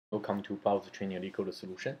Welcome to Baozi Training Leetcode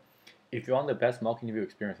solution. If you want the best mock interview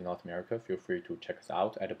experience in North America, feel free to check us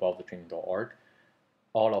out at baozitraining.org.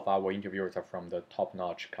 All of our interviewers are from the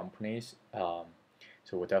top-notch companies, so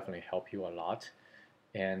we'll definitely help you a lot.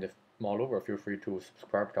 And moreover, feel free to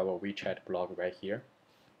subscribe to our WeChat blog right here.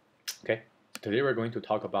 Okay, today we're going to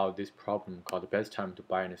talk about this problem called the best time to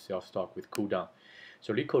buy and sell stock with Cooldown.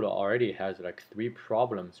 So Leetcode already has like 3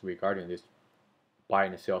 problems regarding this buy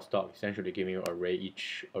and sell stock, essentially giving you an array.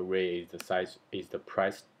 Each array is the size, is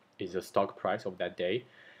the stock price of that day,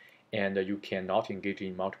 and you cannot engage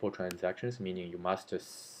in multiple transactions, meaning you must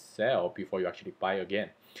sell before you actually buy again.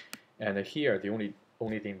 And here the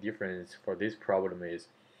only thing difference for this problem is,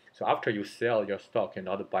 so after you sell your stock, you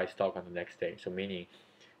cannot buy stock on the next day. So meaning,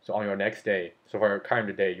 so on your next day, so for your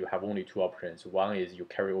current day, you have only 2 options. One is you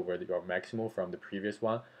carry over your maximum from the previous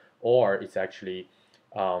one, or it's actually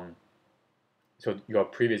so your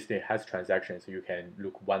previous day has transactions, so you can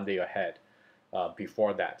look 1 day ahead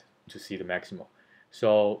before that to see the maximum.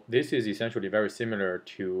 So this is essentially very similar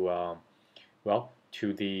to,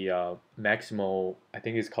 to the maximal, I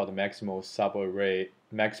think it's called the maximal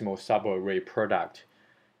subarray product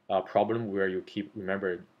problem, where you keep,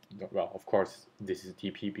 remember, well, of course, this is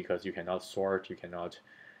DP because you cannot sort, you cannot,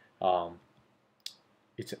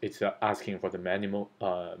 it's asking for the minimal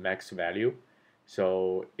max value,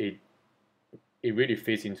 so it really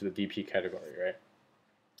fits into the DP category, right?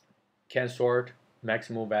 Can sort,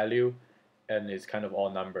 maximal value, and it's kind of all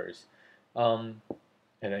numbers. And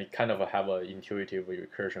I kind of have an intuitive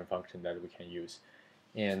recursion function that we can use.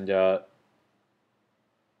 And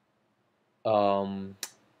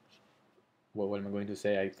what am I going to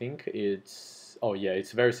say? I think it's, oh yeah,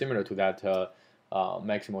 it's very similar to that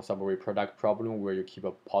maximal subarray product problem, where you keep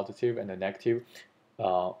a positive and a negative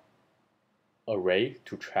array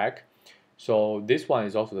to track. So this one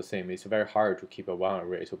is also the same. It's very hard to keep a 1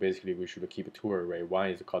 array. So basically, we should keep 2 array. One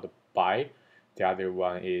is called buy. The other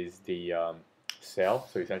one is the sell.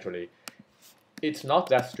 So essentially, it's not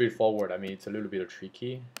that straightforward. I mean, it's a little bit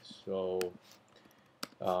tricky. So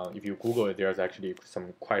if you Google it, there's actually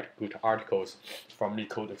some quite good articles from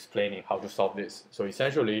Leetcode explaining how to solve this. So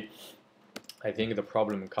essentially, I think the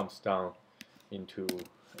problem comes down into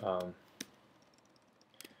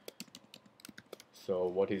so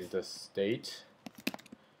what is the state,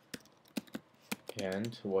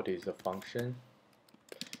 and what is the function,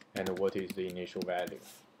 and what is the initial value.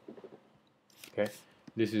 Okay,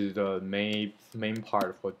 this is the main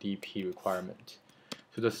part for DP requirement.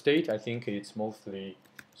 So the state, I think it's mostly,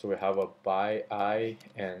 so we have a buy I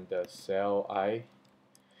and a sell I.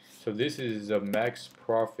 So this is the max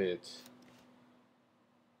profit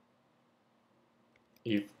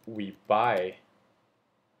if we buy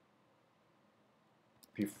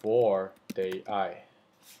before day I,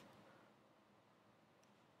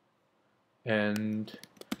 and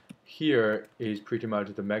here is pretty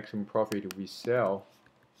much the maximum profit we sell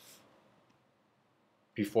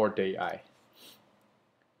before day I.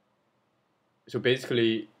 So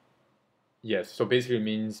basically, yes, so basically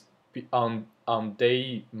means on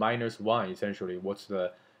day -1, essentially, what is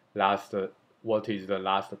the last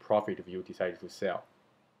profit if you decide to sell.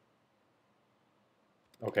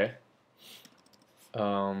 Okay.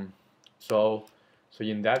 So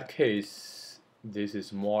in that case, this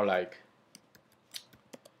is more like,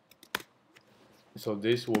 so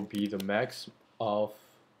this will be the max of,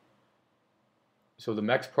 so the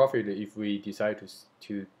max profit if we decide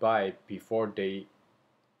to buy before day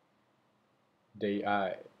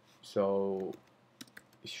I. So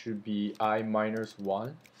it should be I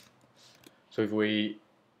 -1. So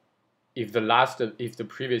if the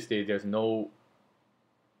previous day there's no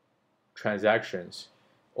transactions,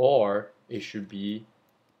 or it should be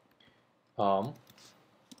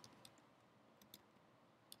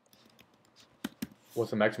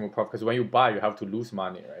what's the maximum profit? Because when you buy, you have to lose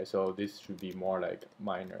money, right? So this should be more like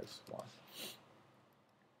 -1.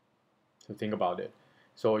 So think about it.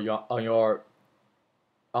 So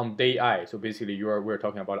on day I, so basically we're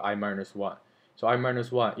talking about I -1. So I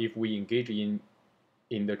 -1, if we engage in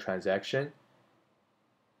the transaction,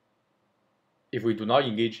 if we do not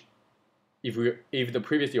engage, if the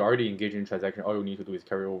previous day already engaged in transaction, all you need to do is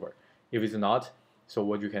carry over. If it's not, so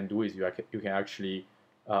what you can do is you can actually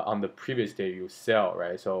on the previous day you sell,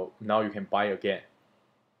 right? So now you can buy again.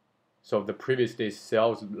 So the previous day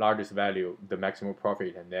sells largest value, the maximum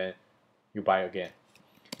profit, and then you buy again.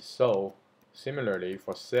 So similarly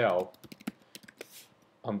for sell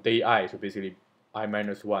on day I, so basically I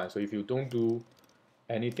 -1. So if you don't do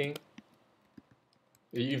anything,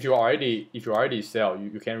 if you already sell,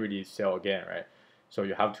 you can't really sell again, right? So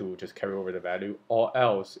you have to just carry over the value, or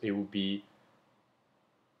else it would be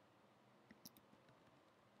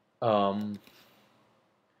Um,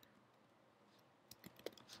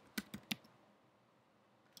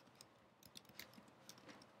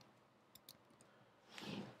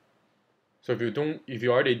 so if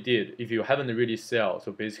you already did, if you haven't really sell,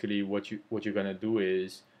 so basically what you're gonna do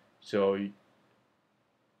is, so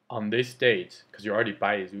on this date, because you already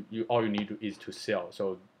buy it, all you need is to sell.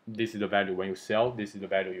 So this is the value when you sell. This is the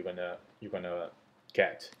value you're gonna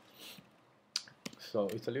get. So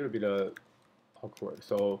it's a little bit awkward.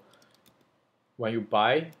 So when you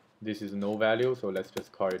buy, this is no value. So let's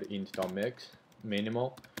just call it int.mix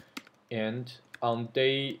minimal. And on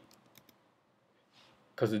day,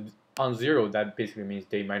 because on 0 that basically means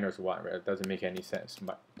day minus 1, right? It doesn't make any sense.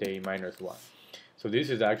 Day minus 1. So this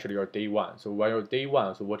is actually your day 1. So while your day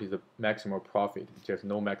 1, so what is the maximal profit? There's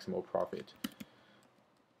no maximal profit.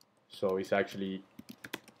 So it's actually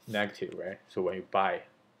negative, right? So when you buy,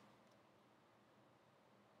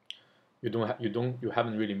 you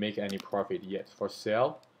haven't really made any profit yet. For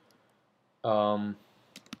sell, and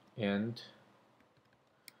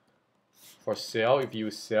for sell, if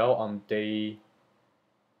you sell on day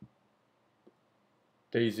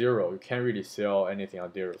 0, you can't really sell anything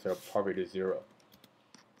on 0, so profit is 0.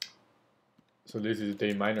 So this is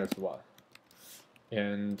day minus 1.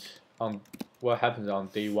 And on what happens on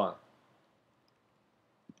day 1?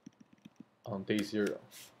 On day 0.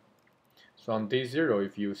 So on day 0,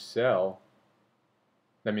 if you sell,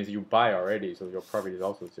 that means you buy already, so your profit is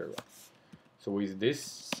also 0. So with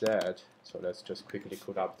this set, so let's just quickly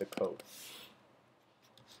code up the code.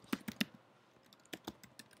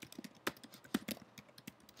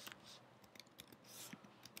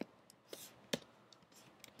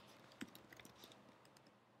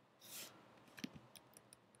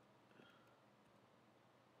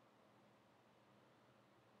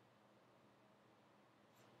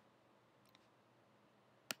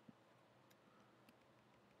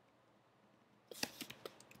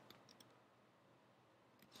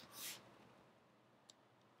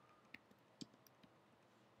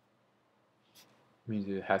 Means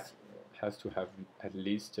it has to have at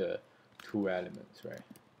least 2 elements, right?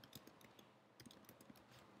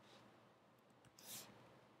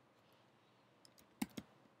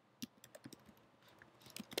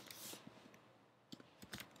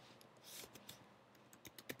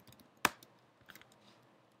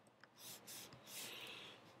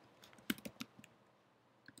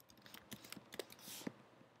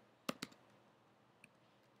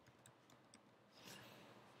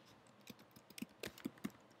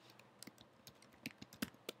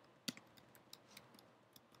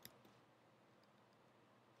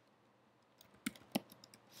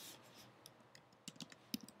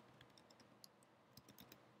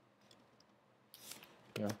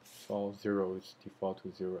 Yeah, so 0 is default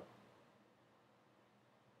to 0.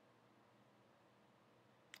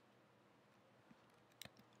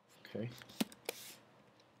 Okay.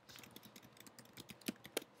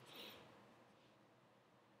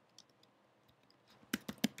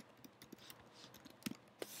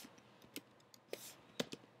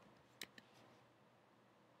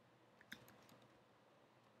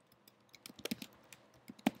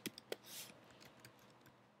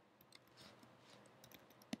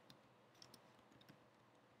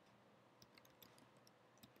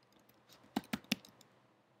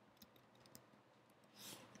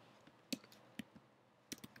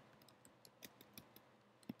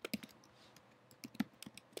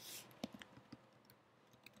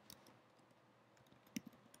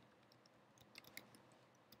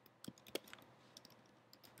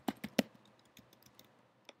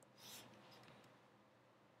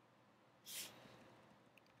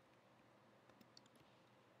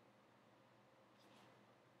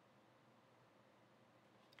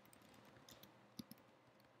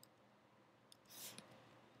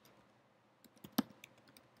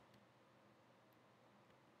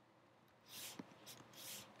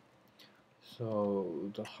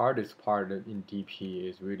 So the hardest part in DP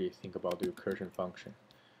is really think about the recursion function.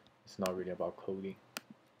 It's not really about coding,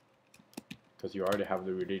 because you already have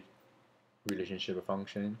the relationship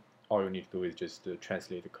function. All you need to do is just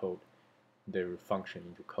translate the function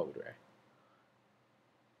into code, right?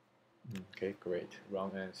 Okay, great.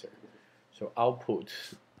 Wrong answer. So output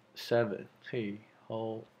 7. Hey,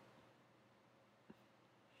 how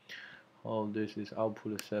this is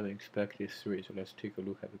output 7, expected 3. So let's take a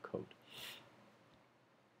look at the code.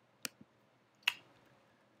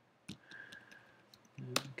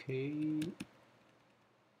 Okay.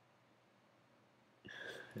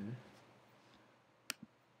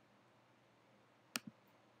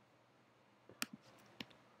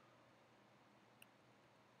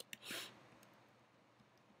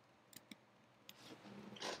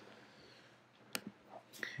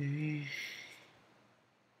 Okay.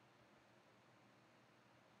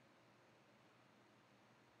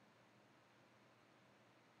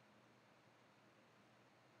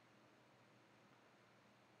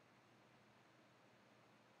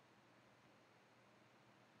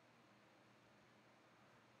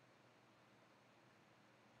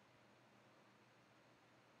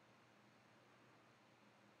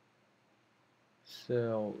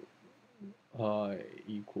 So I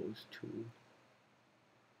equals to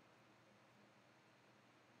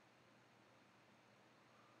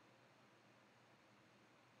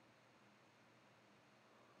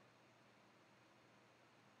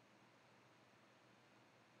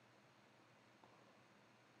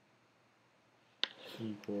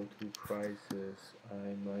equal to prices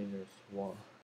I minus 1.